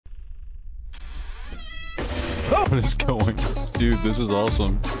What is going on? Dude, this is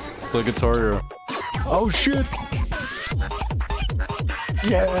awesome. It's like Guitar Hero. Oh shit!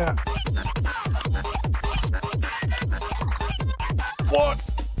 Yeah! What?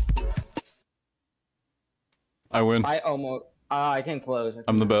 I win. I almost... I came close.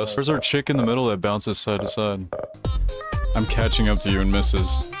 I'm the best. Where's our chick in the middle that bounces side to side? I'm catching up to you and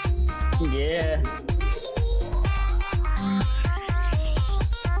misses. Yeah.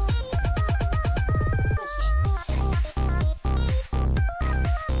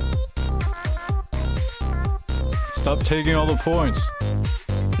 Stop taking all the points.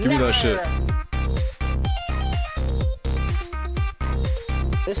 Give me that shit.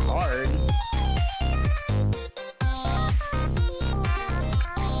 It's hard.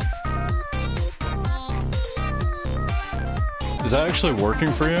 Is that actually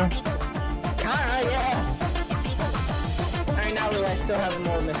working for you? Kinda, yeah. I mean, now that I still have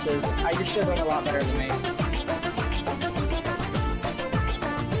more misses, I just should have done a lot better than me.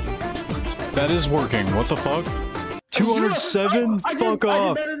 That is working. What the fuck? 207? Fuck off.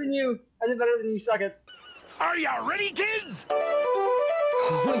 I did better than you. I did better than you, suck it. Are ya ready, kids?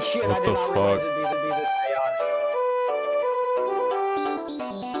 Holy shit, What I did the not realize fuck? it'd be this chaotic.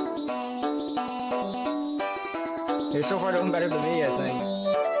 You're so far doing better than me, I think.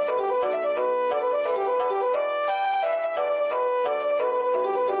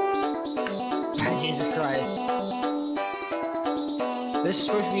 Jesus Christ. This is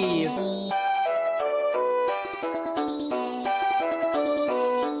supposed to be...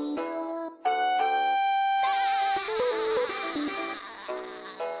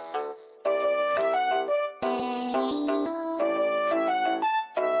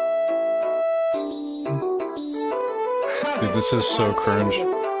 Dude, this is so cringe.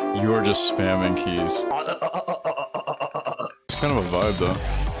 You are just spamming keys. It's kind of a vibe though.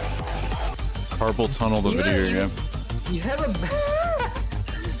 Carpal tunnel the video game. You have a...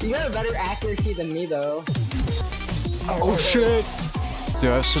 you have a better accuracy than me, though. Oh shit!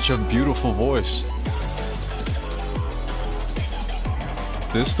 Dude, I have such a beautiful voice.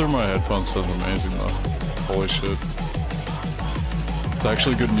 This through my headphones sounds amazing though. Holy shit. It's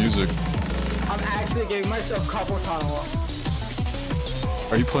actually good music. I'm actually giving myself carpal tunnel.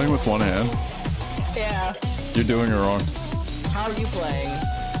 Are you playing with one hand? Yeah. You're doing it wrong. How are you playing?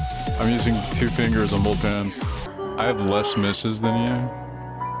 I'm using 2 fingers on both hands. I have less misses than you.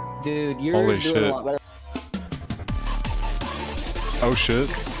 Dude, you're Holy doing shit. a lot better. Oh shit.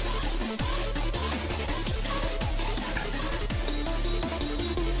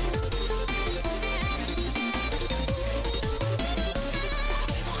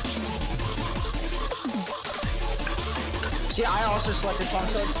 See, I also selected song,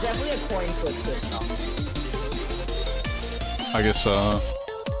 so it's definitely a coin flip system. I guess,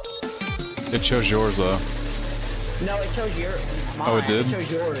 it chose yours, though. No, it chose your... Mine. Oh, it did? It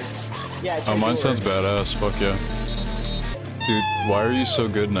chose yours. Yeah, it chose Oh, mine yours. sounds badass. Fuck yeah. Dude, why are you so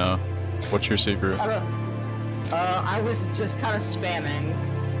good now? What's your secret? I don't know. I was just kind of spamming.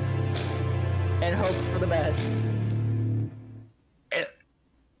 And hoped for the best.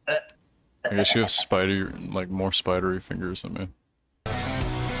 I guess you have more spidery fingers than me.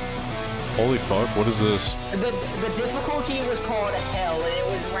 Holy fuck, what is this? The difficulty was called Hell, and it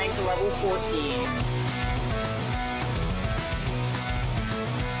was ranked level 14.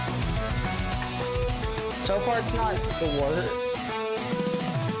 So far, it's not the worst.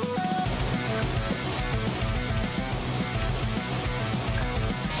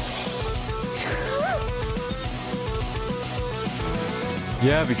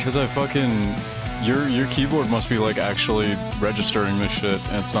 Yeah, because I fucking... Your keyboard must be like actually registering this shit,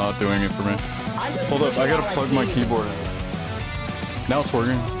 and it's not doing it for me. Hold up, I gotta plug my keyboard in. Now it's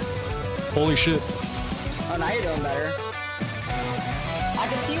working. Holy shit. Oh, now you're doing better. I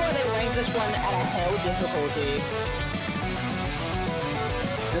can see why they ranked this one at a hell difficulty.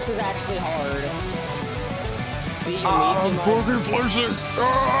 This is actually hard. Beat your meat too much.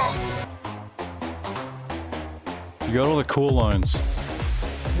 You got all the cool lines.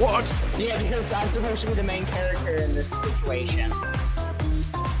 What? Yeah, because I'm supposed to be the main character in this situation.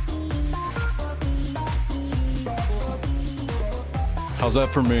 How's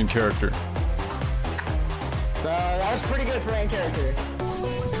that for main character? That was pretty good for main character.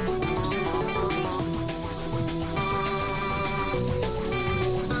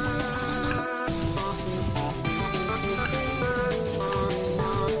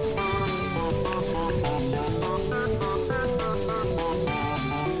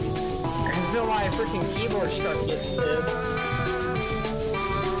 I feel my freaking keyboard starting to get stiff.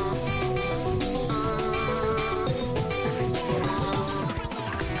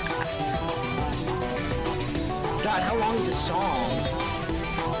 god, how long is this song?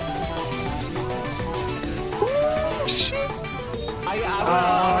 Oh, shit.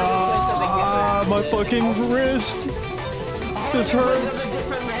 My fucking wrist. This hurts.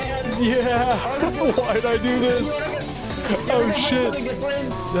 Yeah. Why'd I do this? Oh shit.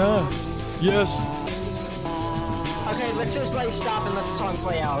 Yeah. Yes. Okay, let's just like stop and let the song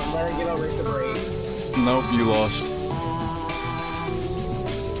play out and let her get over the break. Nope, you lost.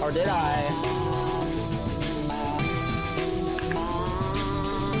 Or did I?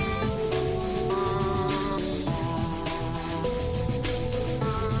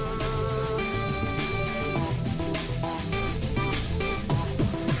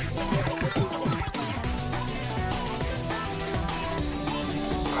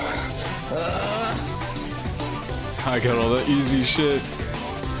 I got all the easy shit.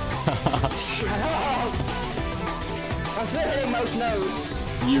 Shut up! I'm still hitting most notes.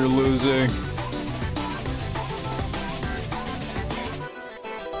 You're losing.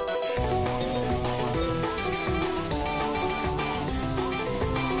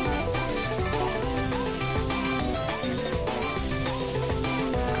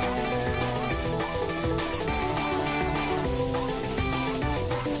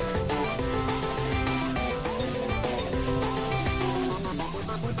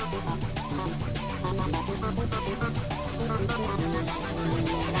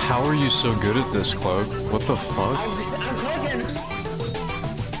 How are you so good at this, Cloak? What the fuck? I'm clicking!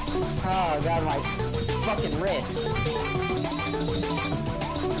 Oh god, my fucking wrist.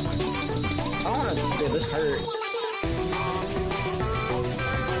 I wanna do this hurts.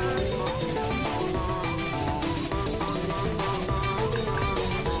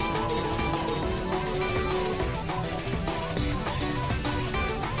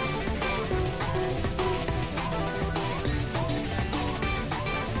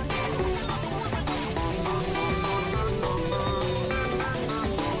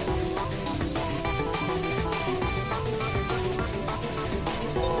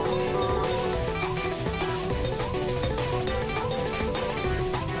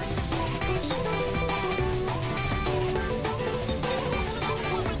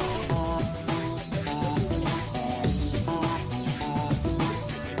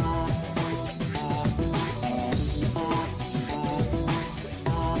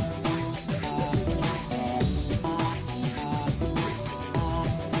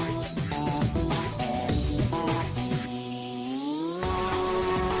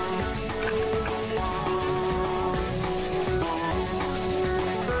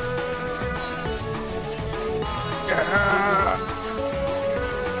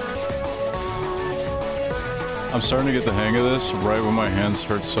 I'm starting to get the hang of this right when my hands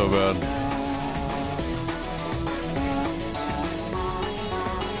hurt so bad.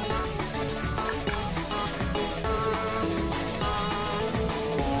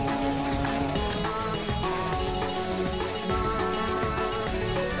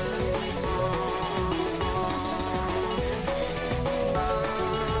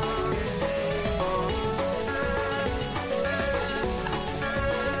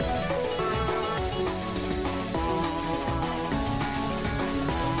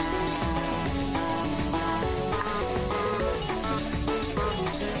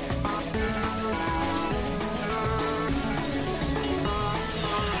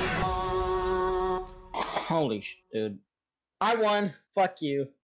 Holy sh, dude. I won. Fuck you.